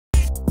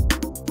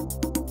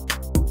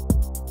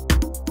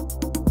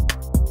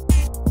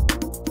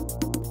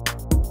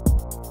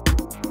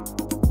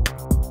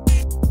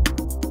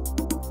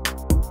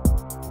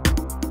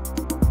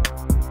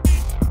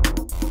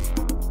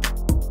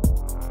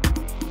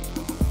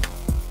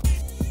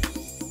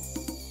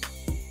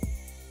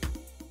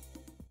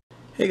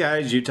Hey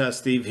guys, Utah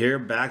Steve here,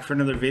 back for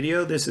another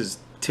video. This is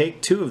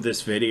take 2 of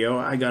this video.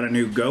 I got a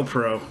new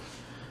GoPro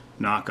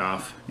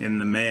knockoff in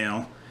the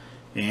mail,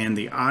 and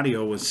the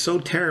audio was so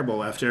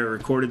terrible after I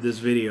recorded this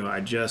video,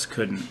 I just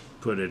couldn't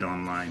put it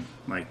online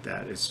like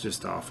that. It's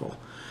just awful.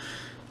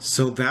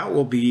 So that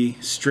will be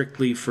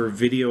strictly for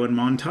video and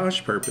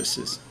montage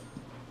purposes.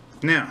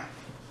 Now,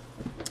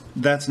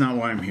 that's not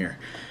why I'm here.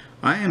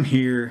 I am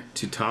here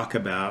to talk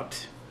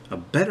about a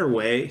better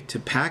way to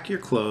pack your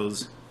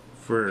clothes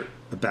for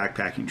a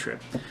backpacking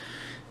trip.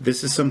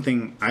 This is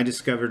something I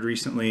discovered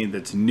recently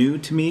that's new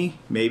to me.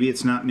 Maybe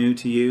it's not new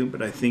to you,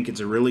 but I think it's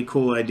a really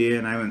cool idea,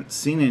 and I haven't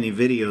seen any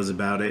videos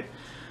about it.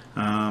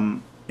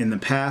 In the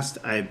past,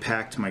 I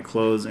packed my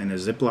clothes in a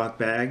Ziploc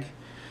bag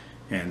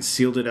and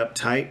sealed it up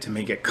tight to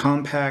make it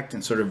compact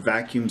and sort of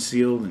vacuum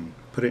sealed and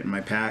put it in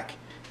my pack.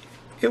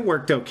 It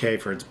worked okay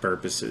for its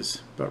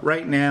purposes, but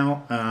right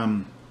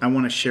now I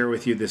want to share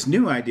with you this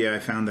new idea I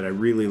found that I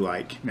really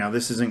like. Now,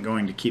 this isn't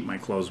going to keep my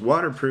clothes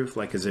waterproof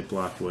like a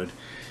Ziploc would,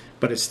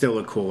 but it's still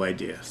a cool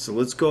idea. So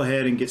let's go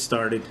ahead and get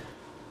started.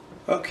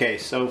 Okay,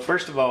 so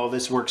first of all,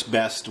 this works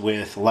best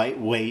with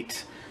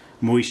lightweight,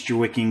 moisture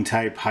wicking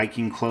type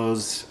hiking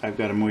clothes. I've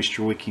got a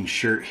moisture wicking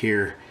shirt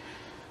here.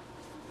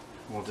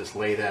 We'll just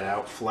lay that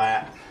out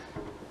flat.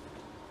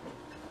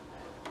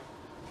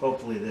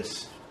 Hopefully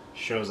this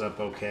shows up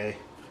okay.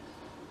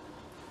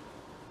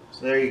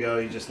 So there you go,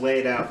 you just lay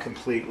it out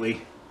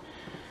completely,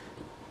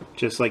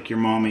 just like your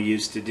mama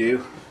used to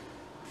do.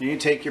 And you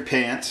take your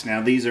pants.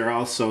 Now these are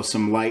also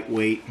some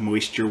lightweight,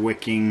 moisture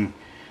wicking,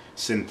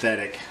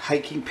 synthetic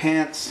hiking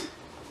pants.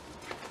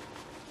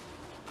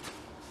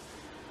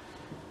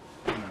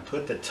 I'm going to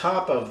put the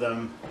top of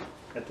them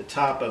at the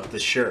top of the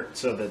shirt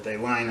so that they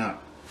line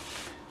up.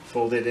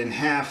 Fold it in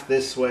half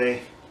this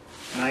way,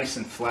 nice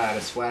and flat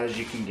as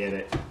you can get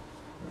it.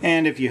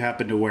 And if you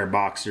happen to wear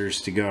boxers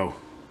to go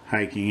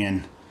hiking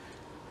in,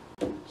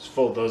 just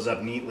fold those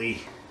up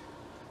neatly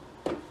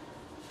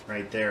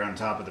right there on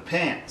top of the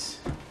pants.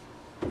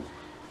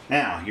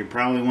 Now, you're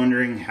probably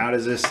wondering, how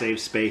does this save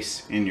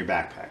space in your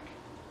backpack?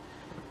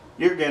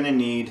 You're going to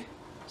need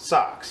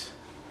socks.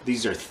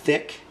 These are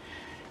thick,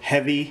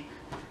 heavy,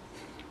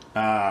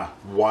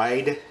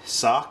 wide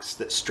socks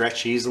that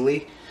stretch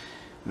easily.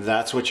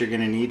 That's what you're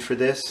going to need for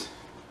this.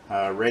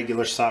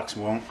 Regular socks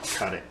won't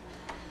cut it.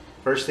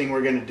 First thing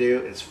we're going to do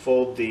is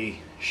fold the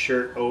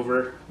shirt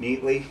over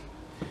neatly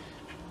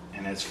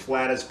and as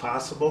flat as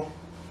possible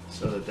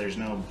so that there's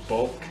no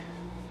bulk.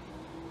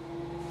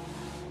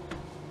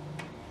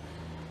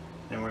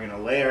 Then we're going to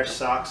lay our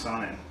socks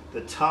on it,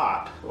 the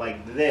top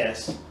like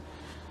this,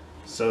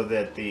 so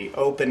that the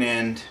open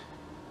end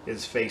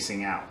is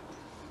facing out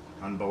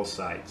on both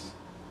sides.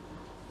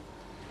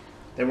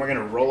 Then we're going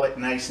to roll it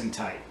nice and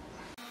tight.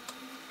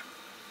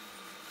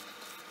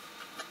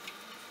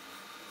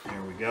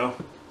 There we go.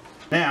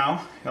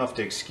 Now, you'll have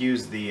to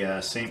excuse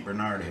the St.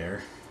 Bernard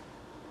hair.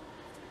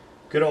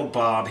 Good old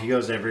Bob, he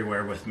goes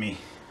everywhere with me.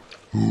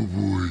 Oh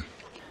boy.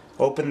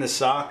 Open the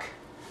sock,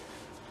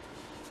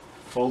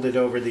 fold it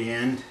over the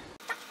end.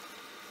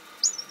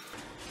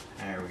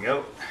 There we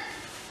go.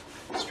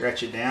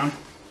 Stretch it down.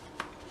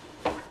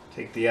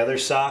 Take the other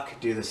sock,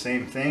 do the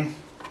same thing.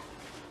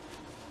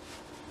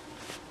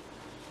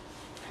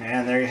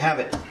 And there you have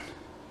it.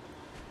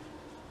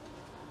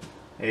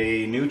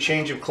 A new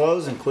change of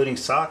clothes, including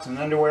socks and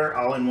underwear,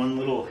 all in one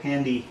little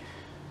handy,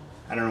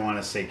 I don't want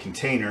to say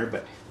container,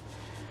 but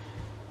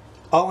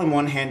all in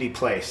one handy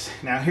place.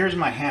 Now here's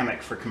my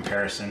hammock for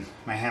comparison.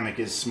 My hammock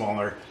is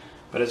smaller,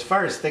 but as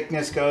far as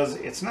thickness goes,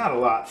 it's not a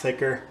lot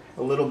thicker,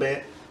 a little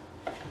bit,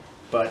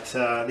 but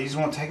these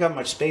won't take up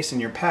much space in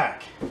your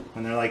pack.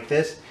 When they're like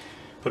this,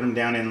 put them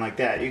down in like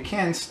that. You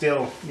can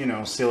still, you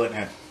know, seal it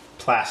in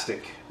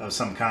plastic of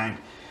some kind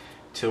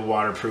to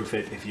waterproof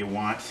it if you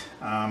want.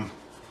 I'm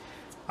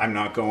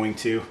not going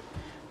to,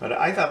 but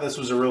I thought this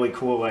was a really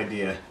cool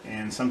idea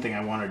and something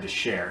I wanted to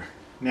share.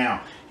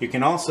 Now, you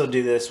can also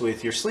do this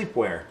with your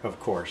sleepwear, of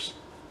course.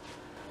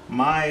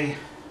 My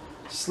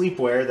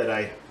sleepwear that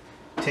I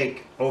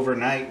take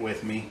overnight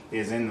with me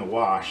is in the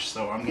wash,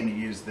 so I'm going to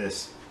use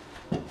this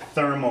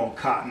thermal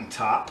cotton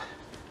top,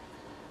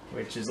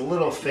 which is a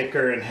little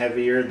thicker and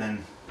heavier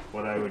than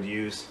what I would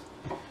use,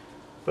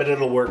 but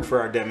it'll work for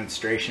our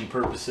demonstration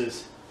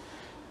purposes.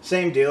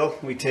 Same deal,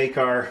 we take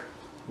our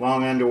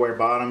long underwear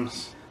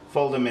bottoms,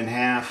 fold them in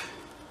half,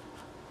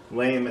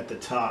 lay them at the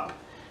top.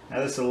 Now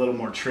this is a little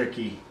more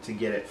tricky to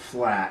get it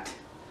flat.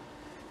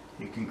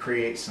 You can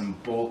create some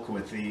bulk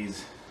with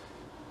these,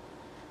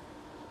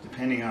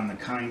 depending on the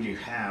kind you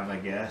have, I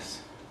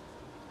guess.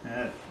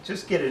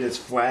 Just get it as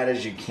flat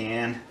as you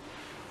can,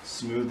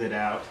 smooth it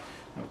out.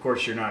 Of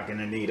course, you're not going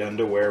to need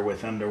underwear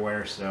with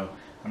underwear, so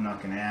I'm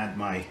not going to add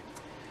my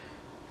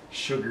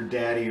Sugar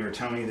Daddy or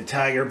Tony the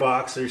Tiger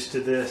boxers to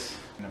this.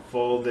 I'm going to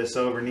fold this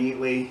over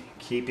neatly,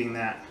 keeping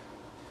that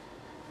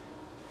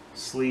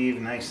sleeve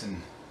nice and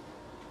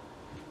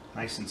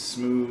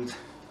smooth.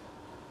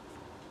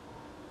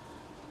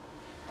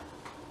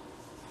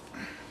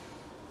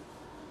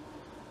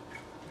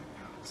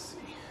 Let's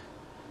see.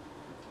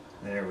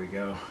 There we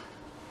go.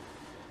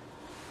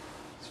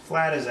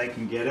 flat as I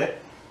can get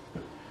it.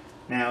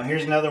 Now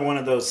here's another one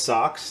of those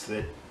socks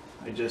that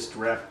I just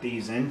wrapped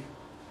these in.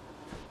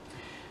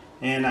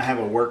 And I have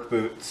a work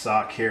boot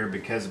sock here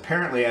because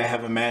apparently I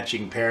have a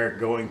matching pair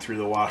going through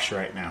the wash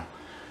right now.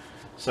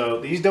 So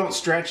these don't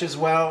stretch as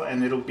well,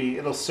 and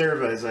it'll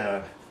serve as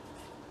a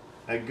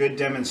good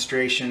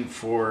demonstration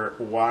for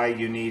why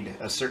you need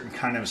a certain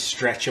kind of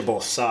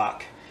stretchable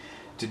sock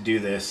to do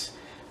this.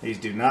 These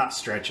do not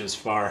stretch as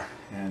far,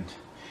 and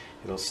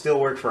it'll still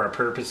work for our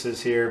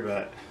purposes here,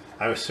 but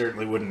I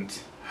certainly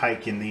wouldn't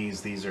hike in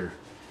these. These are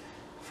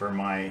for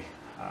my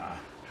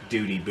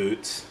duty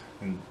boots,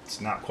 and it's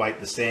not quite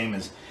the same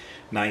as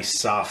nice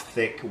soft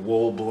thick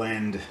wool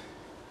blend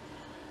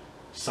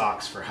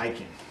socks for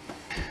hiking.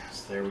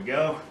 So there we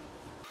go.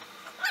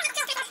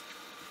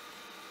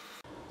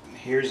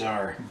 Here's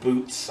our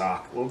boot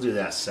sock. We'll do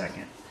that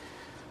second.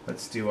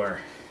 Let's do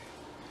our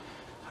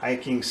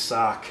hiking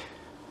sock.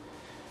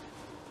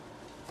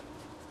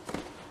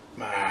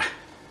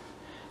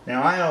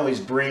 Now I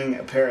always bring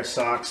a pair of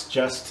socks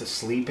just to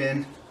sleep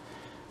in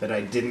that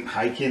I didn't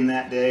hike in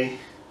that day,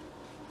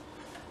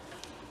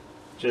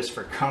 just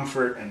for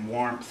comfort and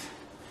warmth.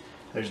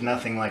 There's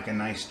nothing like a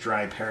nice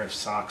dry pair of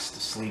socks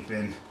to sleep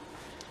in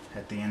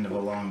at the end of a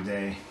long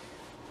day.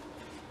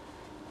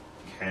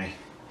 Okay,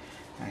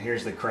 now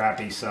here's the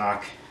crappy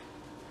sock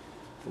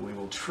that we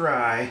will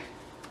try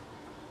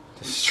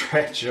to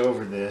stretch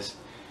over this.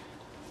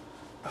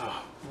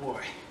 Oh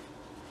boy,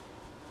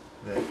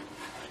 the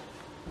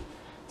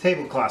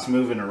tablecloth's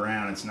moving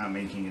around, it's not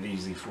making it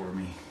easy for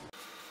me.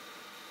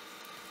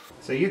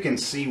 So you can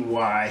see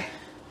why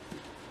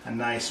a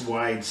nice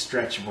wide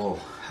stretchable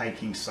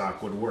hiking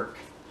sock would work.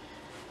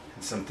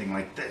 And something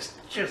like this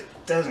just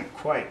doesn't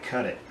quite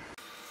cut it.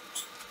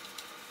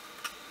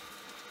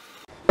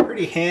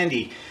 Pretty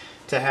handy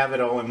to have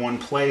it all in one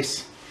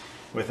place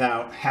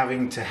without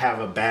having to have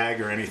a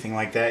bag or anything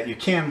like that. You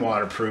can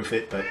waterproof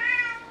it, but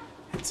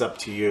it's up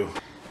to you.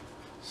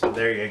 So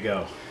there you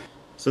go.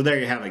 So there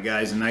you have it,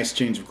 guys. A nice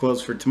change of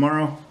clothes for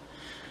tomorrow.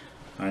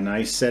 A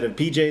nice set of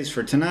PJs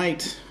for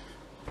tonight.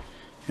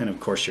 And of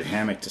course your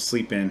hammock to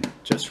sleep in,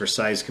 just for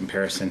size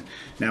comparison.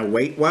 Now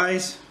weight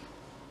wise,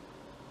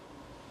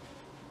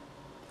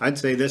 I'd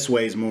say this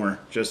weighs more,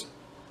 just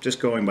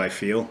going by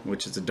feel,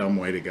 which is a dumb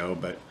way to go,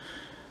 but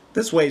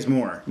this weighs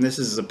more. And this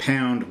is a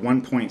pound,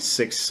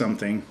 1.6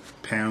 something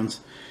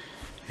pounds,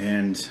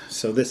 and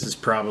so this is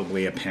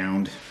probably a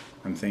pound,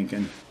 I'm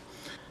thinking.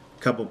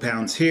 A couple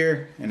pounds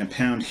here and a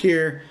pound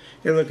here.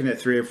 You're looking at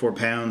 3 or 4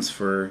 pounds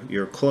for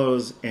your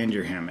clothes and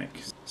your hammock.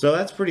 So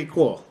that's pretty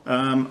cool.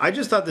 I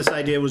just thought this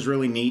idea was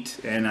really neat,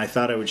 and I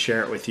thought I would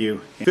share it with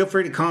you. Feel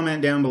free to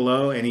comment down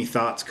below any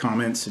thoughts,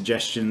 comments,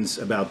 suggestions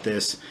about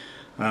this.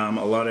 A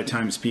lot of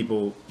times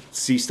people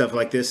see stuff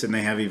like this and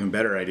they have even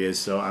better ideas,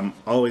 so I'm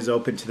always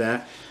open to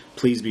that.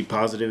 Please be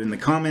positive in the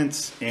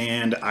comments,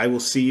 and I will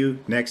see you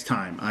next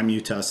time. I'm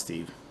Utah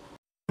Steve.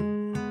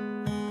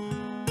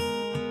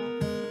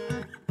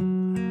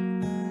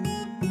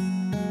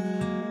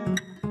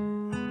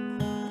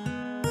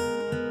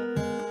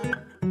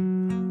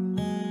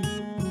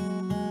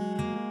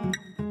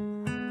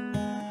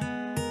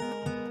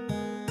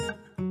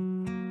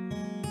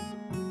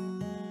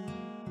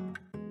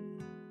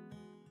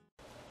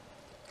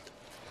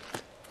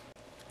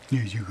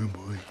 Here's your good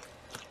boy.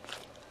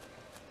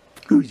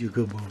 Who's your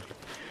good boy?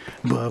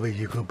 Bobby's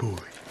your good boy.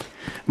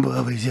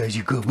 Bobby's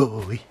your good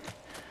boy.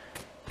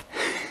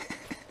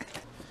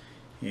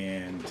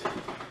 And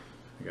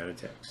I got a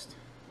text.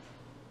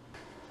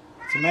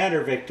 What's the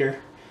matter,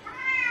 Victor?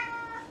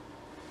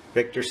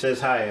 Victor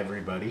says hi,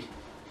 everybody.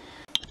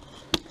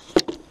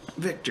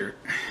 Victor,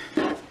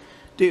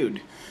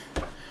 dude,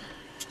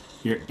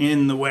 you're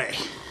in the way.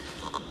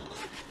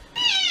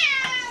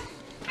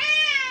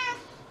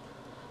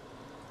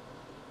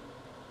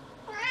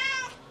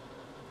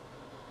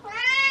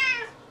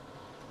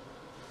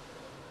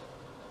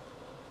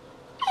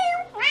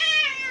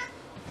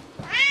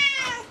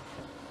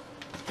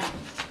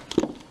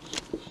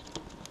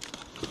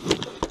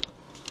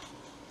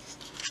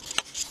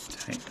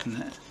 Tighten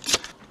that.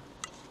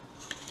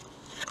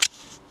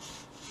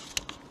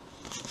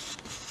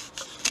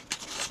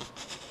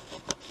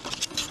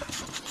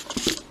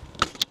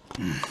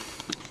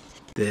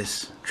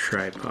 This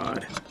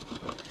tripod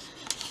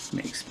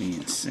makes me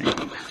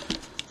insane.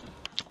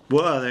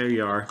 Whoa, there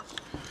you are.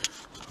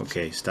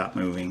 Okay, stop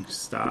moving.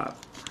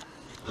 Stop.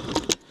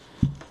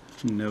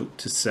 Note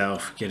to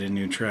self, get a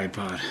new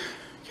tripod.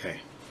 Okay.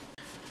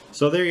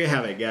 So there you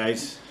have it,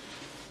 guys.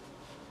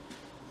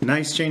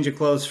 Nice change of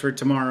clothes for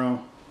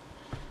tomorrow.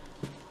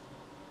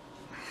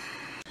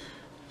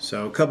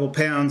 So a couple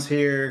pounds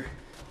here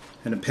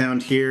and a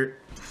pound here.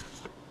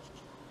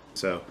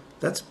 So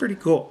that's pretty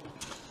cool.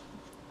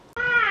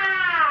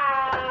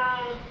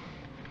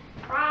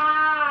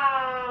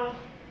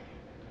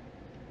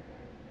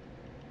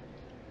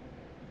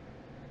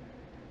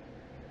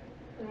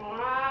 Yeah.